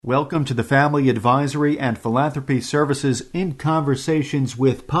Welcome to the Family Advisory and Philanthropy Services in Conversations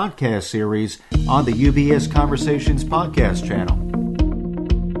with podcast series on the UBS Conversations podcast channel.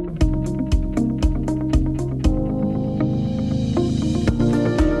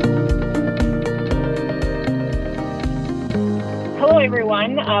 Hello,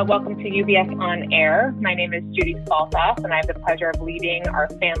 everyone. Welcome to UBS On Air. My name is Judy Spaltoff, and I have the pleasure of leading our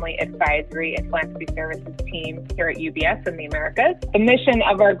Family Advisory and Philanthropy Services team here at UBS in the Americas. The mission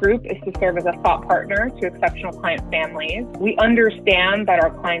of our group is to serve as a thought partner to exceptional client families. We understand that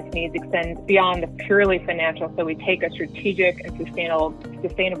our clients' needs extend beyond the purely financial, so we take a strategic and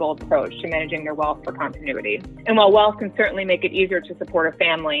sustainable approach to managing their wealth for continuity. And while wealth can certainly make it easier to support a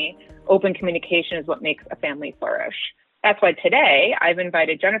family, open communication is what makes a family flourish. That's why today I've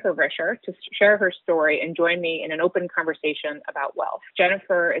invited Jennifer Risher to share her story and join me in an open conversation about wealth.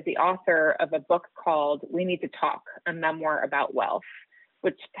 Jennifer is the author of a book called We Need to Talk, a memoir about wealth,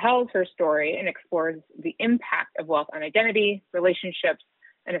 which tells her story and explores the impact of wealth on identity, relationships,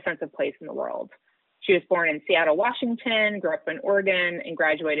 and a sense of place in the world. She was born in Seattle, Washington, grew up in Oregon, and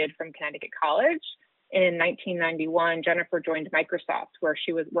graduated from Connecticut College. In 1991, Jennifer joined Microsoft, where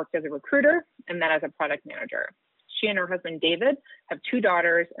she worked as a recruiter and then as a product manager. She and her husband, David, have two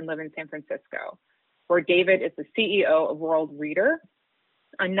daughters and live in San Francisco, where David is the CEO of World Reader,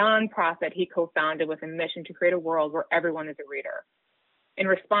 a nonprofit he co-founded with a mission to create a world where everyone is a reader. In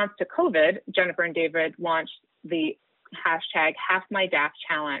response to COVID, Jennifer and David launched the hashtag #HalfMyDAF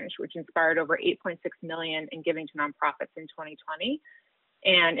Challenge, which inspired over 8.6 million in giving to nonprofits in 2020.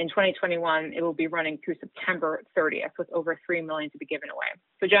 And in 2021, it will be running through September 30th with over 3 million to be given away.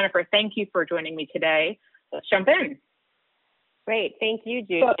 So Jennifer, thank you for joining me today. Let's jump in. Great. Thank you,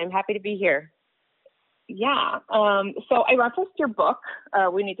 Judy. I'm happy to be here. Yeah. So I referenced your book,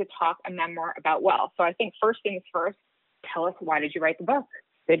 We Need to Talk, a memoir about wealth. So I think first things first, tell us, why did you write the book?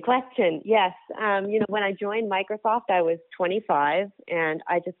 Good question. Yes. When I joined Microsoft, I was 25 and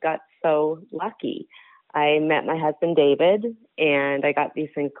I just got so lucky. I met my husband, David, and I got these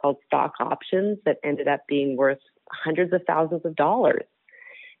things called stock options that ended up being worth hundreds of thousands of dollars.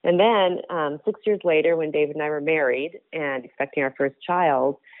 And then 6 years later, when David and I were married and expecting our first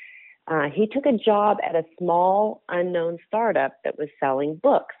child, he took a job at a small, unknown startup that was selling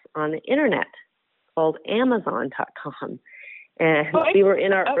books on the internet called Amazon.com. And we were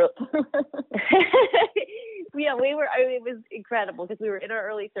in our it was incredible because we were in our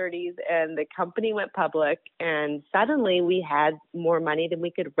early 30s and the company went public and suddenly we had more money than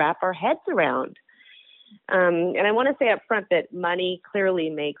we could wrap our heads around. And I want to say up front that money clearly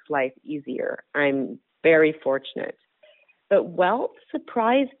makes life easier. I'm very fortunate. But wealth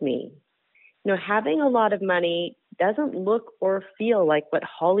surprised me. Having a lot of money doesn't look or feel like what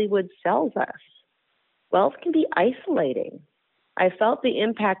Hollywood sells us. Wealth can be isolating. I felt the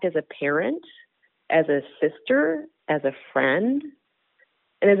impact as a parent, as a sister, as a friend.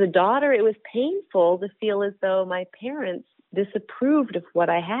 And as a daughter, it was painful to feel as though my parents disapproved of what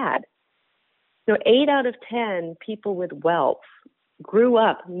I had. 8 out of 10 people with wealth grew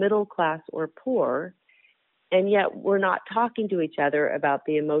up middle class or poor, and yet we're not talking to each other about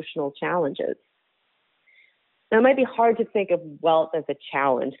the emotional challenges. Now, it might be hard to think of wealth as a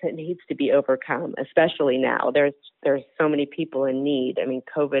challenge that needs to be overcome, especially now. There's so many people in need. I mean,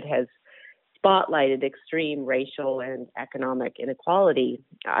 COVID has spotlighted extreme racial and economic inequality.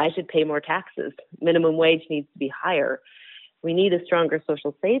 I should pay more taxes. Minimum wage needs to be higher. We need a stronger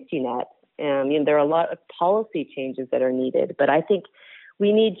social safety net. There are a lot of policy changes that are needed, but I think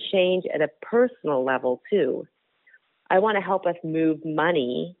we need change at a personal level too. I want to help us move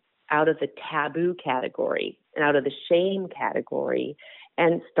money out of the taboo category and out of the shame category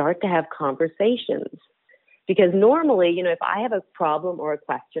and start to have conversations. Because normally, if I have a problem or a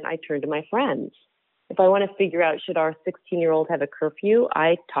question, I turn to my friends. If I want to figure out, should our 16-year-old have a curfew,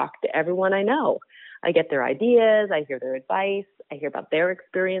 I talk to everyone I know. I get their ideas, I hear their advice, I hear about their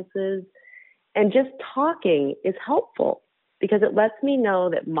experiences. And just talking is helpful because it lets me know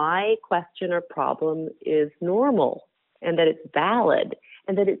that my question or problem is normal and that it's valid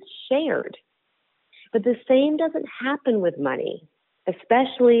and that it's shared. But the same doesn't happen with money,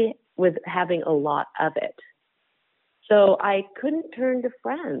 especially with having a lot of it. So I couldn't turn to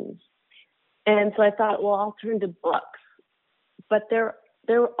friends. And so I thought, well, I'll turn to books. But there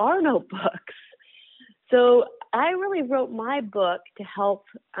are no books. So I really wrote my book to help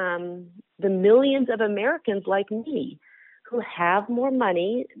the millions of Americans like me who have more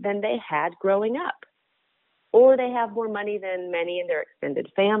money than they had growing up, or they have more money than many in their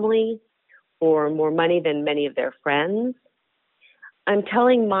extended family, or more money than many of their friends. I'm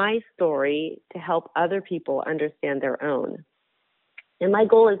telling my story to help other people understand their own. And my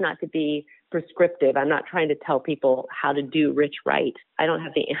goal is not to be prescriptive. I'm not trying to tell people how to do rich right. I don't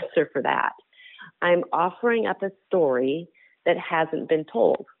have the answer for that. I'm offering up a story that hasn't been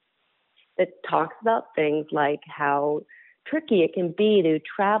told, that talks about things like how tricky it can be to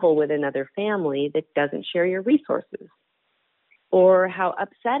travel with another family that doesn't share your resources, or how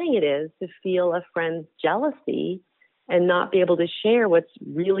upsetting it is to feel a friend's jealousy and not be able to share what's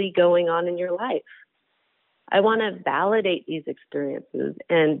really going on in your life. I want to validate these experiences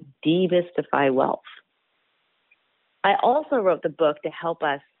and demystify wealth. I also wrote the book to help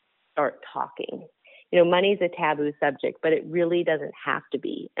us start talking. Money's a taboo subject, but it really doesn't have to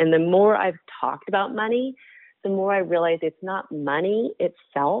be. And the more I've talked about money, the more I realize it's not money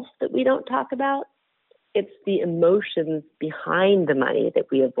itself that we don't talk about. It's the emotions behind the money that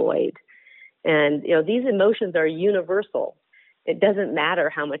we avoid. And, these emotions are universal. It doesn't matter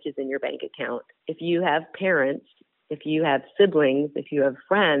how much is in your bank account. If you have parents, if you have siblings, if you have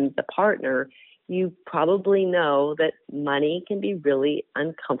friends, a partner, you probably know that money can be really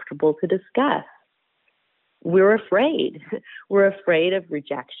uncomfortable to discuss. We're afraid. We're afraid of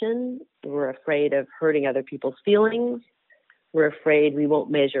rejection. We're afraid of hurting other people's feelings. We're afraid we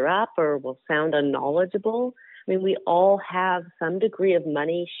won't measure up or will sound unknowledgeable. We all have some degree of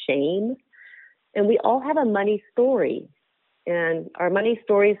money shame, and we all have a money story. And our money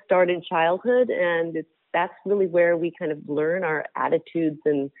stories start in childhood, and that's really where we kind of learn our attitudes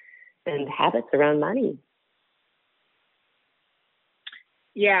and habits around money.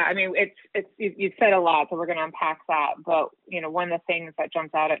 Yeah, it's you've said a lot, so we're going to unpack that. But one of the things that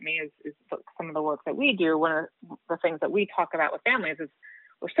jumps out at me is some of the work that we do. One of the things that we talk about with families is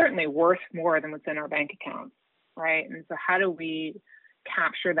we're certainly worth more than what's in our bank account, right? And so how do we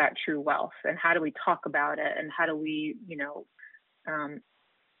capture that true wealth, and how do we talk about it, and how do we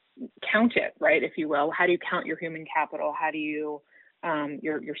count it, right, if you will? How do you count your human capital? How do you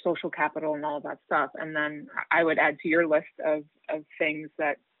your social capital and all of that stuff? And then I would add to your list of things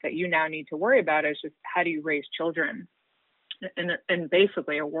that you now need to worry about is just how do you raise children in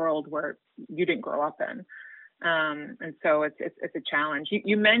basically a world where you didn't grow up in. And so it's a challenge.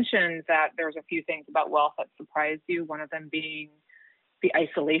 You mentioned that there's a few things about wealth that surprised you, one of them being the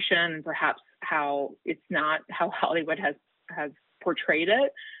isolation and perhaps how it's not how Hollywood has portrayed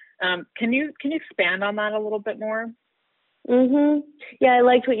it. Can you expand on that a little bit more? Mm-hmm. Yeah, I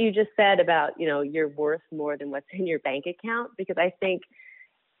liked what you just said about, you're worth more than what's in your bank account, because I think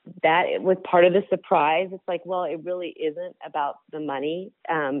that it was part of the surprise. It's like, well, it really isn't about the money.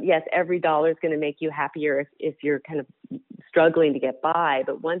 Yes, every dollar is going to make you happier if you're kind of struggling to get by.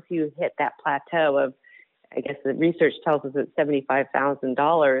 But once you hit that plateau of, I guess the research tells us it's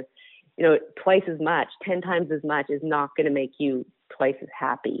 $75,000, twice as much, 10 times as much is not going to make you twice as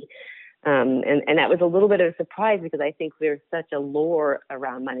happy. And that was a little bit of a surprise, because I think there's such a lore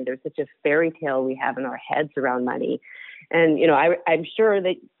around money. There's such a fairy tale we have in our heads around money. And, I'm sure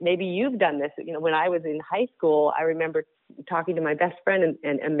that maybe you've done this. When I was in high school, I remember talking to my best friend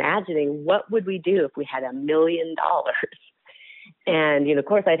and imagining what would we do if we had $1 million. And, of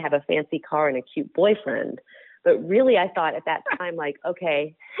course, I'd have a fancy car and a cute boyfriend. But really, I thought at that time, like,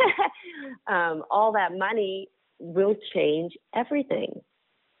 okay, all that money will change everything.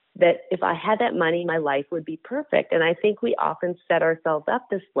 That if I had that money, my life would be perfect. And I think we often set ourselves up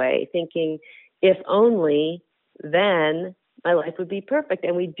this way, thinking, if only, then my life would be perfect.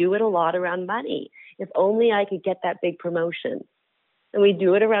 And we do it a lot around money. If only I could get that big promotion. And we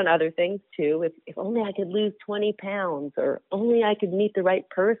do it around other things too. If only I could lose 20 pounds, or only I could meet the right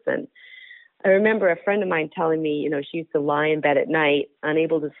person. I remember a friend of mine telling me, she used to lie in bed at night,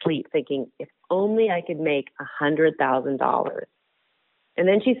 unable to sleep, thinking, if only I could make $100,000. And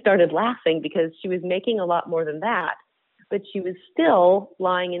then she started laughing because she was making a lot more than that, but she was still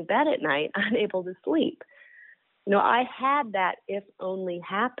lying in bed at night, unable to sleep. I had that if only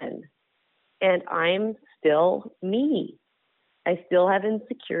happen, and I'm still me. I still have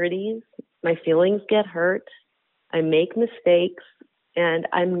insecurities. My feelings get hurt. I make mistakes, and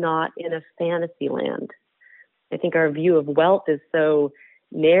I'm not in a fantasy land. I think our view of wealth is so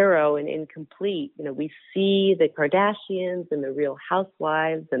narrow and incomplete. We see the Kardashians and the Real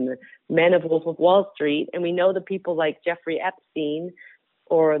Housewives and the men of Wolf of Wall Street, and we know the people like Jeffrey Epstein,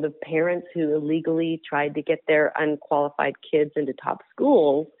 or the parents who illegally tried to get their unqualified kids into top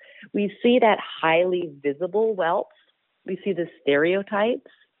schools. We see that highly visible wealth. We see the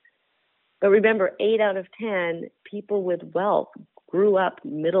stereotypes. But remember, 8 out of 10 people with wealth grew up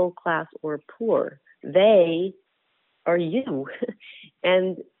middle class or poor. They are you.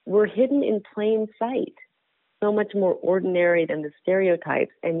 And we're hidden in plain sight, so much more ordinary than the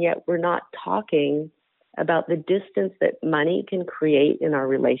stereotypes. And yet we're not talking about the distance that money can create in our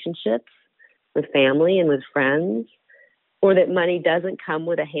relationships with family and with friends, or that money doesn't come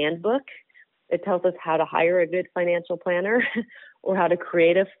with a handbook that tells us how to hire a good financial planner or how to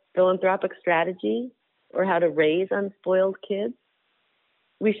create a philanthropic strategy or how to raise unspoiled kids.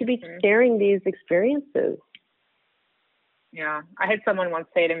 We should be sharing these experiences. Yeah. I had someone once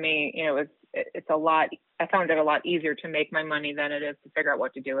say to me, I found it a lot easier to make my money than it is to figure out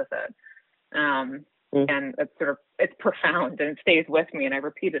what to do with it. And it's profound and it stays with me, and I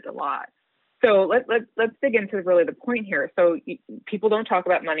repeat it a lot. So let's dig into really the point here. So people don't talk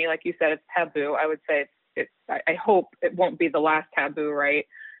about money. Like you said, it's taboo. I would say I hope it won't be the last taboo, right?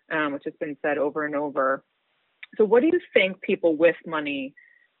 Which has been said over and over. So what do you think people with money,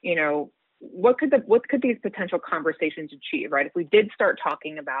 what could these potential conversations achieve, right? If we did start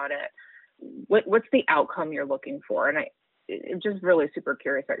talking about it, what's the outcome you're looking for? And I'm just really super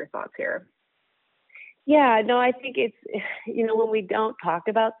curious about your thoughts here. Yeah, no, I think it's, when we don't talk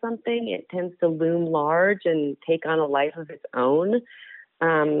about something, it tends to loom large and take on a life of its own.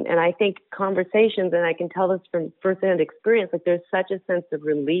 And I think conversations, and I can tell this from firsthand experience, like there's such a sense of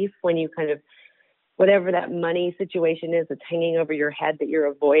relief when you kind of, whatever that money situation is that's hanging over your head that you're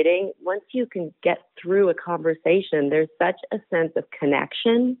avoiding, once you can get through a conversation, there's such a sense of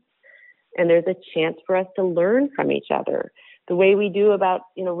connection, and there's a chance for us to learn from each other the way we do about,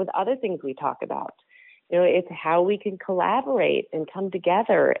 with other things we talk about. It's how we can collaborate and come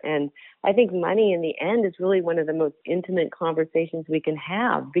together. And I think money in the end is really one of the most intimate conversations we can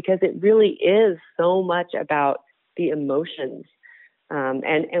have, because it really is so much about the emotions.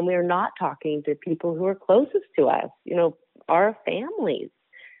 And we're not talking to people who are closest to us, our families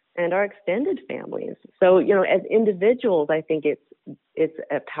and our extended families. So, as individuals, I think it's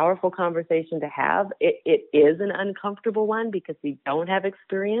a powerful conversation to have. It is an uncomfortable one because we don't have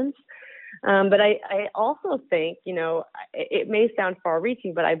experience. But I also think, it may sound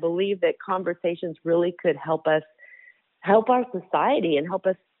far-reaching, but I believe that conversations really could help us, help our society and help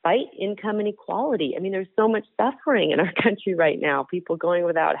us fight income inequality. I mean, there's so much suffering in our country right now, people going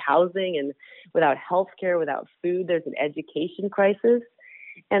without housing and without health care, without food. There's an education crisis.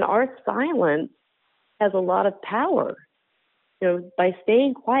 And our silence has a lot of power. By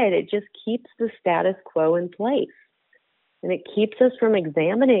staying quiet, it just keeps the status quo in place. And it keeps us from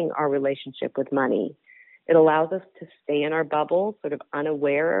examining our relationship with money. It allows us to stay in our bubble, sort of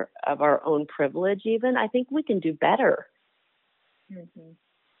unaware of our own privilege even. I think we can do better. Mm-hmm.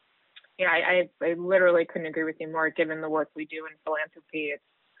 Yeah, I literally couldn't agree with you more, given the work we do in philanthropy.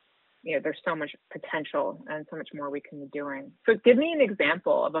 It's, there's so much potential and so much more we can be doing. So give me an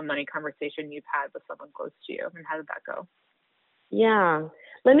example of a money conversation you've had with someone close to you, and how did that go? Yeah.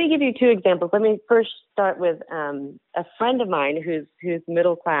 Let me give you two examples. Let me first start with a friend of mine who's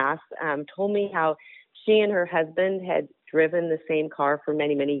middle class told me how she and her husband had driven the same car for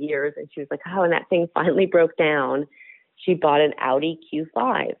many, many years. And she was like, when that thing finally broke down, she bought an Audi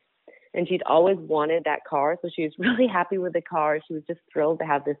Q5. And she'd always wanted that car. So she was really happy with the car. She was just thrilled to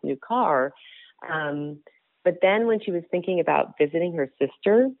have this new car. But then when she was thinking about visiting her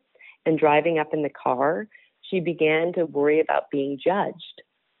sister and driving up in the car, she began to worry about being judged.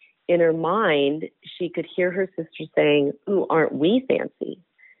 In her mind, she could hear her sister saying, "Ooh, aren't we fancy?"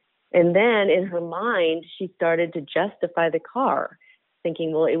 And then in her mind, she started to justify the car,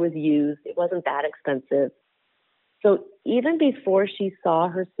 thinking, well, it was used. It wasn't that expensive. So even before she saw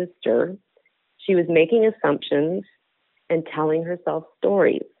her sister, she was making assumptions and telling herself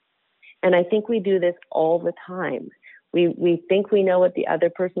stories. And I think we do this all the time. We think we know what the other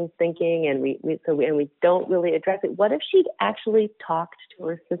person's thinking, and we don't really address it. What if she'd actually talked to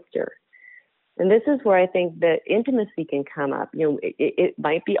her sister? And this is where I think that intimacy can come up. It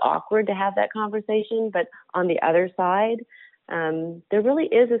might be awkward to have that conversation, but on the other side, there really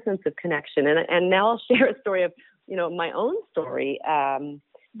is a sense of connection. And now I'll share a story of, my own story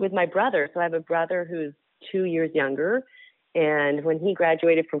with my brother. So I have a brother who's 2 years younger. And when he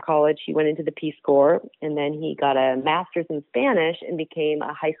graduated from college, he went into the Peace Corps, and then he got a master's in Spanish and became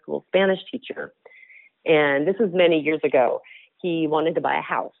a high school Spanish teacher. And this was many years ago. He wanted to buy a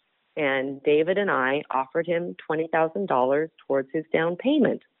house, and David and I offered him $20,000 towards his down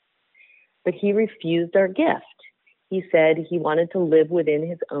payment. But he refused our gift. He said he wanted to live within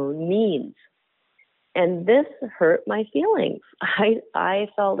his own means. And this hurt my feelings. I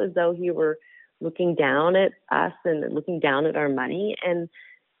felt as though he were looking down at us and looking down at our money, and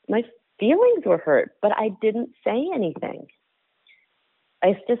my feelings were hurt, but I didn't say anything.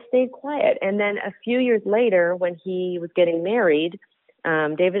 I just stayed quiet. And then a few years later, when he was getting married,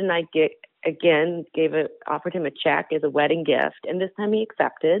 David and I offered him a check as a wedding gift, and this time he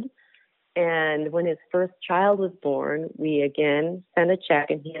accepted. And when his first child was born, we again sent a check,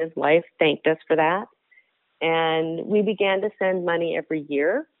 and he and his wife thanked us for that. And we began to send money every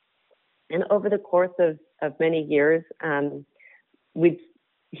year. And over the course of many years,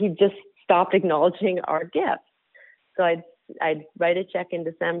 he just stopped acknowledging our gifts. So I'd write a check in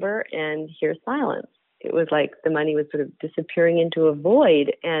December and hear silence. It was like the money was sort of disappearing into a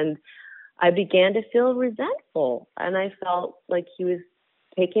void. And I began to feel resentful. And I felt like he was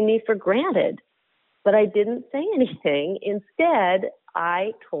taking me for granted. But I didn't say anything. Instead,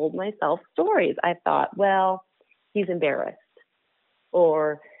 I told myself stories. I thought, well, he's embarrassed.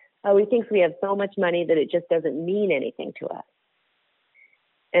 Or he thinks we have so much money that it just doesn't mean anything to us.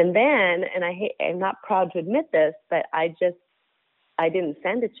 And then, and I'm not proud to admit this, but I didn't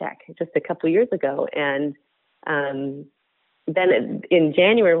send a check just a couple of years ago. And then in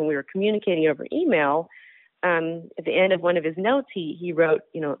January, when we were communicating over email, at the end of one of his notes, he wrote,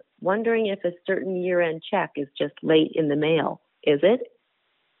 wondering if a certain year-end check is just late in the mail. Is it?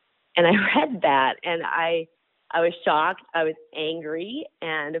 And I read that, and I was shocked. I was angry.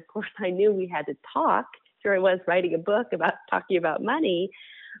 And of course, I knew we had to talk. Here I was writing a book about talking about money,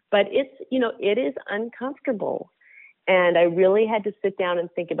 but it is uncomfortable. And I really had to sit down and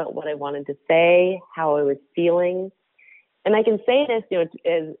think about what I wanted to say, how I was feeling. And I can say this,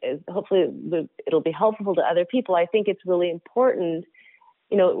 as hopefully it'll be helpful to other people. I think it's really important,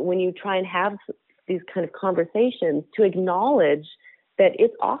 when you try and have these kind of conversations, to acknowledge that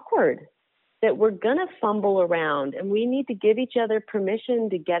it's awkward, that we're going to fumble around, and we need to give each other permission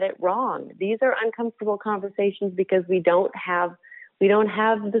to get it wrong. These are uncomfortable conversations because we don't have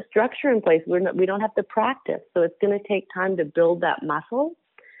the structure in place. We don't have the practice. So it's going to take time to build that muscle.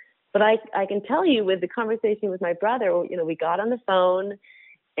 But I can tell you, with the conversation with my brother, we got on the phone,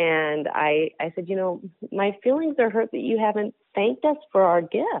 and I said, my feelings are hurt that you haven't thanked us for our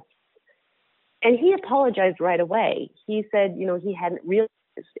gifts. And he apologized right away. He said, he hadn't realized,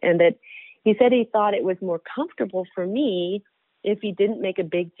 and that he said he thought it was more comfortable for me if he didn't make a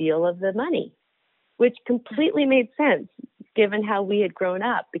big deal of the money, which completely made sense given how we had grown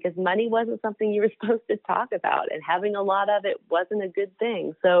up, because money wasn't something you were supposed to talk about, and having a lot of it wasn't a good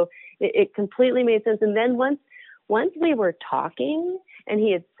thing. So it completely made sense. And then once we were talking and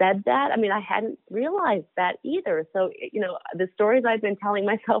he had said that, I hadn't realized that either. So, the stories I'd been telling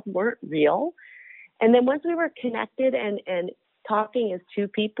myself weren't real. And then once we were connected and talking as two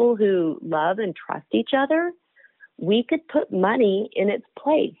people who love and trust each other, we could put money in its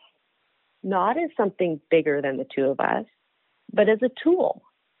place, not as something bigger than the two of us, but as a tool.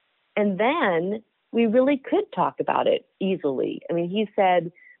 And then we really could talk about it easily. He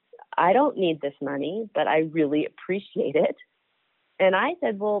said, I don't need this money, but I really appreciate it. And I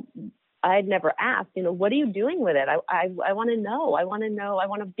said, well, I'd never asked, what are you doing with it? I want to know. I want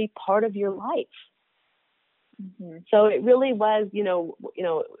to be part of your life. Mm-hmm. So it really was,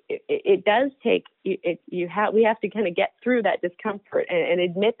 it does take, we have to kind of get through that discomfort and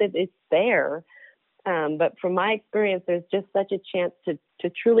admit that it's there. But from my experience, there's just such a chance to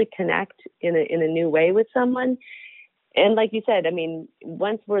truly connect in a new way with someone. And like you said,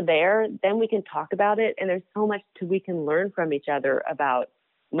 once we're there, then we can talk about it. And there's so much we can learn from each other about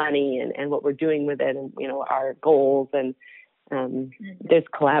money and what we're doing with it, and, our goals. And there's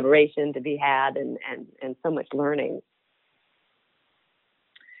collaboration to be had and so much learning.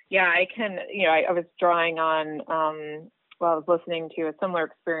 Yeah, I can, I was drawing on, I was listening to a similar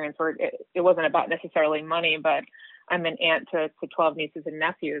experience where it wasn't about necessarily money, but I'm an aunt to 12 nieces and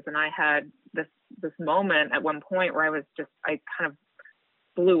nephews. And I had this moment at one point where I kind of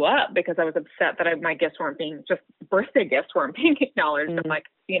blew up because I was upset that my gifts weren't being, just birthday gifts weren't being acknowledged. Mm-hmm. I'm like,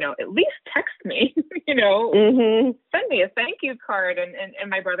 at least text me, mm-hmm. Send me a thank you card. And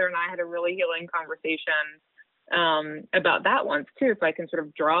my brother and I had a really healing conversation about that once too. So I can sort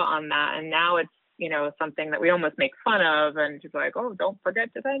of draw on that. And now it's, something that we almost make fun of, and she's like, oh, don't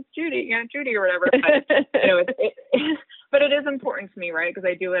forget to thank Aunt Judy or whatever. But, but it is important to me, right? Because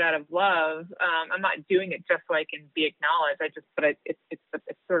I do it out of love. I'm not doing it just so I can be acknowledged.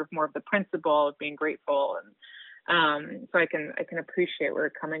 It's sort of more of the principle of being grateful. And so I can appreciate where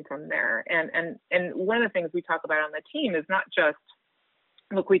it's coming from there. And one of the things we talk about on the team is not just,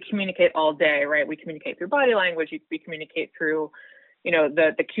 look, we communicate all day, right? We communicate through body language. We communicate through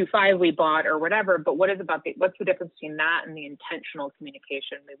the Q5 we bought or whatever, but what's the difference between that and the intentional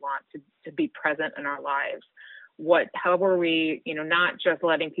communication we want to be present in our lives? How are we, not just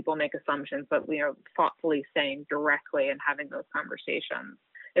letting people make assumptions, but, thoughtfully saying directly and having those conversations.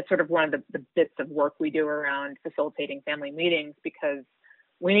 It's sort of one of the bits of work we do around facilitating family meetings, because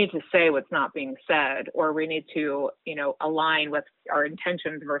we need to say what's not being said, or we need to, align with our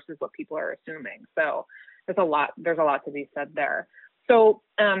intentions versus what people are assuming. So there's a lot to be said there. So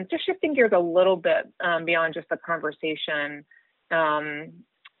just shifting gears a little bit beyond just the conversation,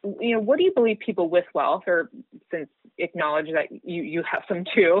 what do you believe people with wealth, or since acknowledge that you have some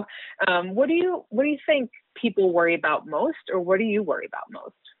too, what do you think people worry about most, or what do you worry about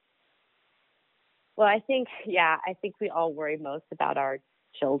most? Well, I think we all worry most about our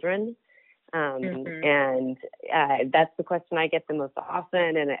children. And that's the question I get the most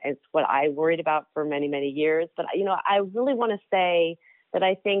often. And it's what I worried about for many, many years. But, I really want to say that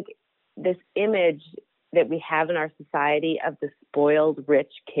I think this image that we have in our society of the spoiled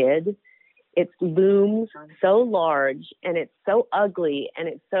rich kid, it looms so large, and it's so ugly, and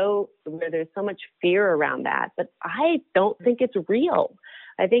it's so, where there's so much fear around that. But I don't think it's real.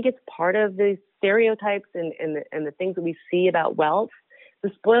 I think it's part of the stereotypes and the things that we see about wealth. The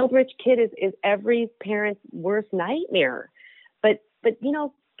spoiled rich kid is every parent's worst nightmare. But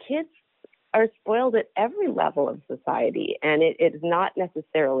kids are spoiled at every level of society, and it's not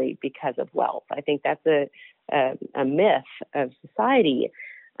necessarily because of wealth. I think that's a myth of society.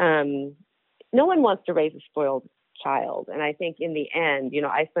 No one wants to raise a spoiled child, and I think in the end,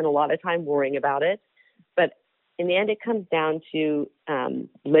 I spend a lot of time worrying about it, but in the end, it comes down to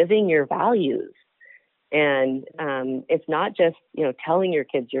living your values. And it's not just, telling your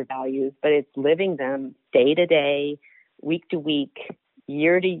kids your values, but it's living them day to day, week to week,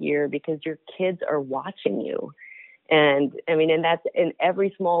 year to year, because your kids are watching you. And that's in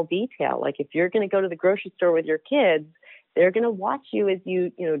every small detail. Like if you're going to go to the grocery store with your kids, they're going to watch you as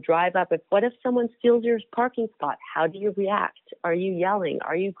you, drive up. What if someone steals your parking spot? How do you react? Are you yelling?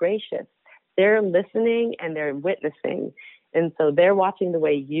 Are you gracious? They're listening and they're witnessing. And so they're watching the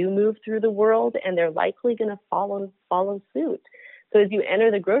way you move through the world, and they're likely going to follow suit. So as you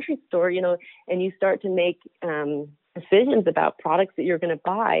enter the grocery store, and you start to make decisions about products that you're going to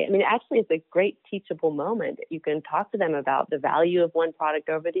buy, actually it's a great teachable moment. You can talk to them about the value of one product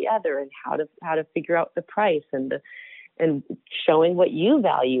over the other, and how to figure out the price, and showing what you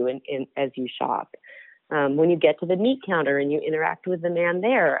value in as you shop. When you get to the meat counter and you interact with the man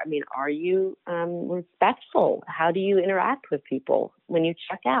there, are you respectful? How do you interact with people when you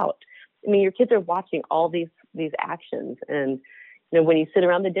check out? Your kids are watching all these actions. And, when you sit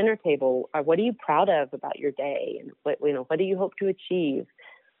around the dinner table, what are you proud of about your day? And what do you hope to achieve?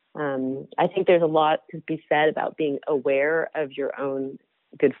 I think there's a lot to be said about being aware of your own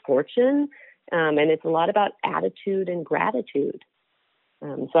good fortune. And it's a lot about attitude and gratitude.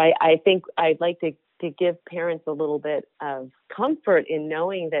 So I think I'd like to give parents a little bit of comfort in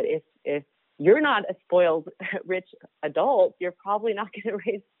knowing that if you're not a spoiled rich adult, you're probably not going to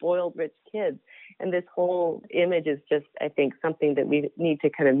raise spoiled rich kids. And this whole image is just, I think, something that we need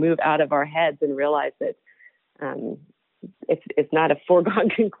to kind of move out of our heads and realize that it's not a foregone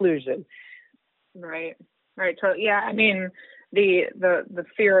conclusion. Right. Totally. Yeah. The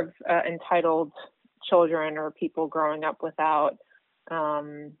fear of entitled children or people growing up without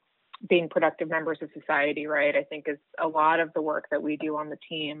being productive members of society, right, I think is a lot of the work that we do on the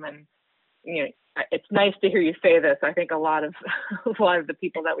team. And, it's nice to hear you say this. I think a lot of the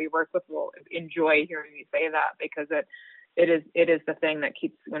people that we work with will enjoy hearing you say that, because it is the thing that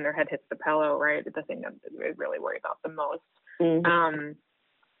keeps, when their head hits the pillow, right, the thing that we really worry about the most. Mm-hmm.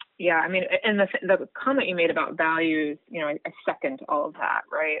 And the comment you made about values, I second all of that,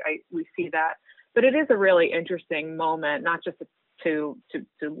 right? We see that, but it is a really interesting moment, not just to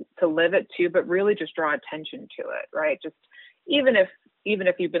live it too, but really just draw attention to it, right? Just even if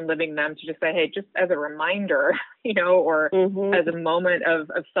you've been living them, to just say, hey, just as a reminder, or as a moment of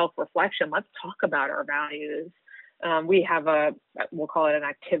self-reflection, let's talk about our values. We have we'll call it an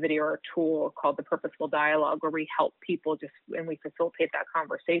activity or a tool called the Purposeful Dialogue, where we help people and we facilitate that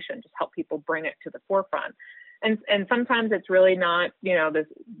conversation, just help people bring it to the forefront. And sometimes it's really not, this,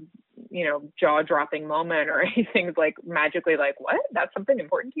 jaw-dropping moment or anything like magically like, what? That's something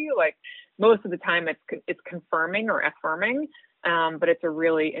important to you? Like most of the time it's confirming or affirming. But it's a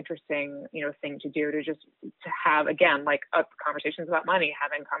really interesting, thing to do, to have, again, like conversations about money,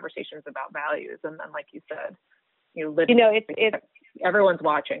 having conversations about values. And then, like you said, it's everyone's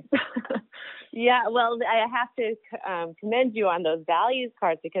watching. Yeah. Well, I have to commend you on those values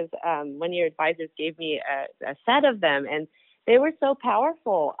cards, because one of your advisors gave me a set of them, and they were so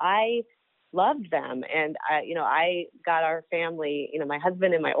powerful. I loved them. And I got our family, my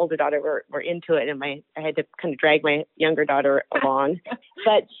husband and my older daughter were into it, and I had to kind of drag my younger daughter along,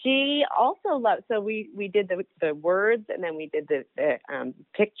 but she also loved, so we did the words, and then we did the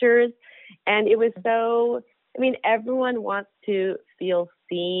pictures, and it was so I mean, everyone wants to feel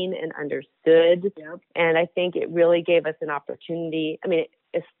seen and understood. Yep. And I think it really gave us an opportunity. I mean,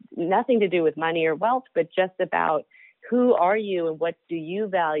 it's nothing to do with money or wealth, but just about who are you and what do you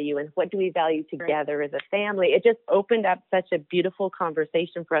value and what do we value together right. as a family. It just opened up such a beautiful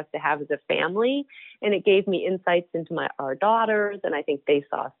conversation for us to have as a family. And it gave me insights into our daughters. And I think they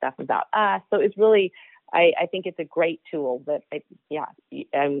saw stuff about us. So it's really, I think it's a great tool that, I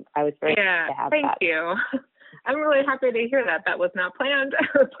was very happy to have that. Thank you. I'm really happy to hear that. That was not planned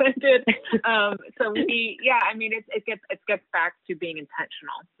or planted. So it gets back to being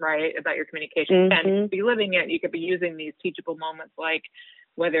intentional, right, about your communication. Mm-hmm. And be living it. You could be using these teachable moments, like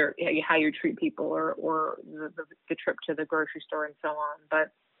whether how you treat people or the trip to the grocery store and so on.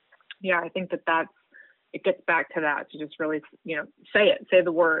 But yeah, I think it gets back to that, to just really, say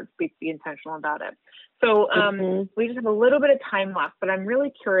the words, be intentional about it. So we just have a little bit of time left, but I'm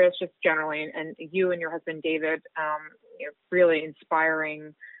really curious just generally, and you and your husband, David, really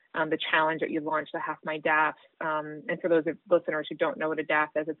inspiring the challenge that you launched, the Half My DAF. And for those listeners who don't know what a DAF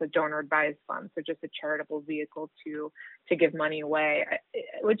is, it's a donor advised fund. So just a charitable vehicle to give money away. I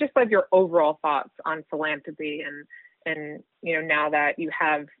would just love your overall thoughts on philanthropy and now that you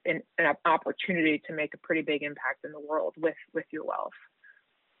have an opportunity to make a pretty big impact in the world with your wealth.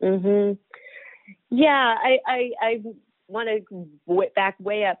 Mm-hmm. Yeah, I want to back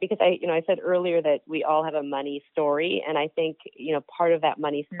way up because I said earlier that we all have a money story, and I think part of that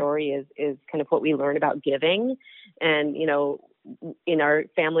money story is kind of what we learn about giving, and in our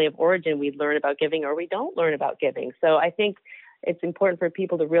family of origin we learn about giving or we don't learn about giving. So I think it's important for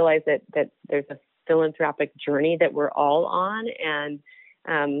people to realize that there's a philanthropic journey that we're all on, and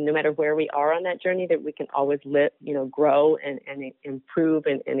no matter where we are on that journey, that we can always grow and improve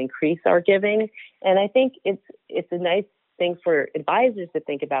and increase our giving. And I think it's a nice thing for advisors to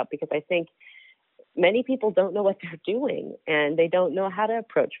think about, because I think many people don't know what they're doing and they don't know how to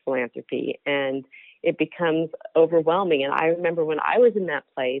approach philanthropy, and it becomes overwhelming. And I remember when I was in that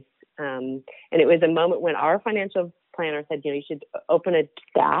place, and it was a moment when our financial planner said, you should open a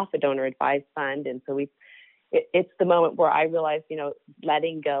DAF, a donor advised fund. And so it's the moment where I realized,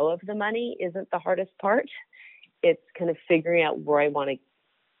 letting go of the money isn't the hardest part. It's kind of figuring out where I want to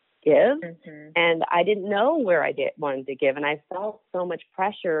give. Mm-hmm. And I didn't know where I wanted to give. And I felt so much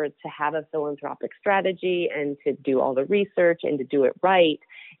pressure to have a philanthropic strategy and to do all the research and to do it right.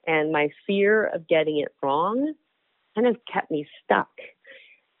 And my fear of getting it wrong kind of kept me stuck.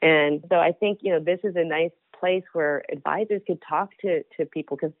 And so I think, this is a nice place where advisors could talk to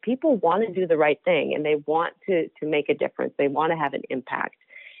people, because people want to do the right thing and they want to make a difference. They want to have an impact.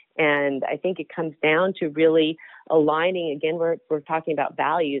 And I think it comes down to really aligning. Again, we're talking about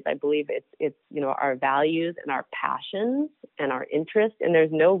values. I believe it's our values and our passions and our interests, and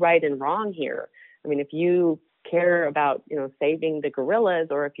there's no right and wrong here. I mean, if you care about, saving the gorillas,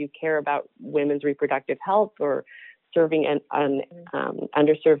 or if you care about women's reproductive health, or serving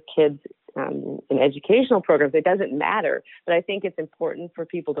underserved kids in educational programs, it doesn't matter. But I think it's important for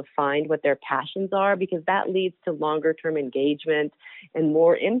people to find what their passions are, because that leads to longer term engagement and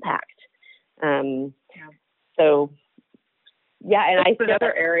more impact. So, yeah. And that's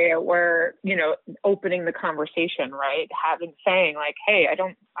another area where, opening the conversation, right? Saying like, hey,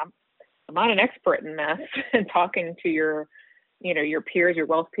 I'm not an expert in this, and talking to your peers, your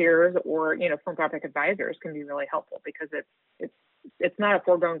wealth peers, or, philanthropic advisors can be really helpful, because it's not a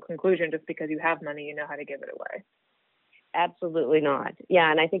foregone conclusion just because you have money, you know how to give it away. Absolutely not. Yeah.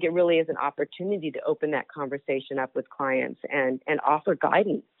 And I think it really is an opportunity to open that conversation up with clients and offer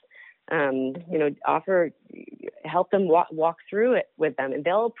guidance, help them walk through it with them, and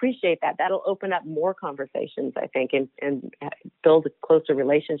they'll appreciate that. That'll open up more conversations, I think, and build closer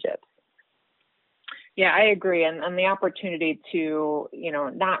relationships. Yeah, I agree. And the opportunity to,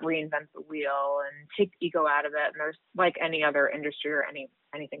 not reinvent the wheel and take ego out of it. And there's, like any other industry or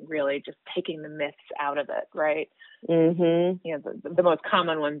anything really, just taking the myths out of it, right? Mm-hmm. The most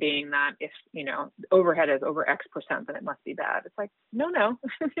common one being that if, overhead is over X%, then it must be bad. It's like, no.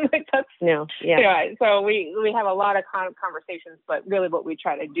 Like that's, no. Yeah. So we have a lot of conversations, but really what we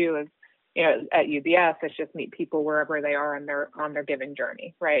try to do is, at UBS, is just meet people wherever they are on their giving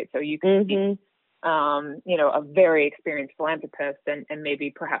journey, right? So you can be a very experienced philanthropist, and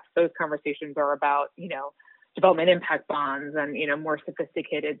maybe perhaps those conversations are about, development impact bonds and, more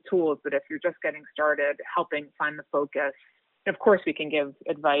sophisticated tools. But if you're just getting started, helping find the focus, of course we can give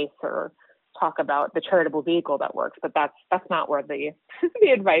advice or talk about the charitable vehicle that works, but that's not where the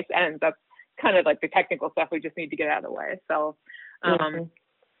advice ends. That's kind of like the technical stuff we just need to get out of the way. So,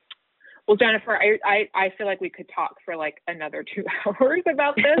 well, Jennifer, I feel like we could talk for like another 2 hours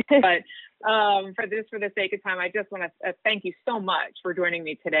about this, but for the sake of time, I just want to thank you so much for joining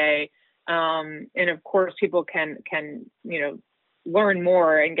me today. And of course, people can learn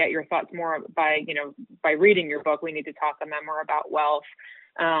more and get your thoughts more by reading your book. We Need to Talk, a memoir about wealth.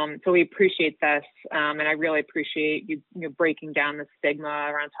 So we appreciate this, and I really appreciate you breaking down the stigma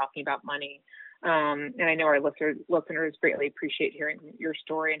around talking about money. And I know our listeners greatly appreciate hearing your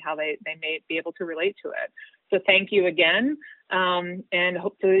story and how they may be able to relate to it. So thank you again, and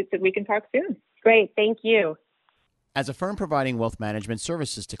hopefully that we can talk soon. Great, thank you. As a firm providing wealth management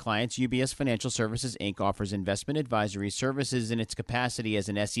services to clients, UBS Financial Services, Inc. offers investment advisory services in its capacity as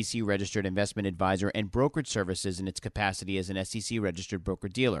an SEC-registered investment advisor and brokerage services in its capacity as an SEC-registered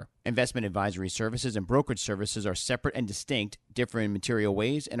broker-dealer. Investment advisory services and brokerage services are separate and distinct, differ in material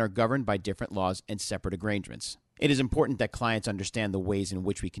ways, and are governed by different laws and separate arrangements. It is important that clients understand the ways in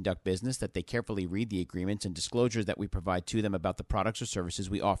which we conduct business, that they carefully read the agreements and disclosures that we provide to them about the products or services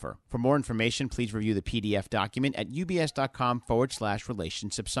we offer. For more information, please review the PDF document at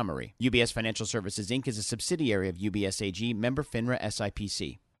ubs.com/relationship summary. UBS Financial Services, Inc. is a subsidiary of UBS AG, member FINRA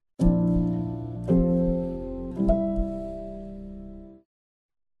SIPC.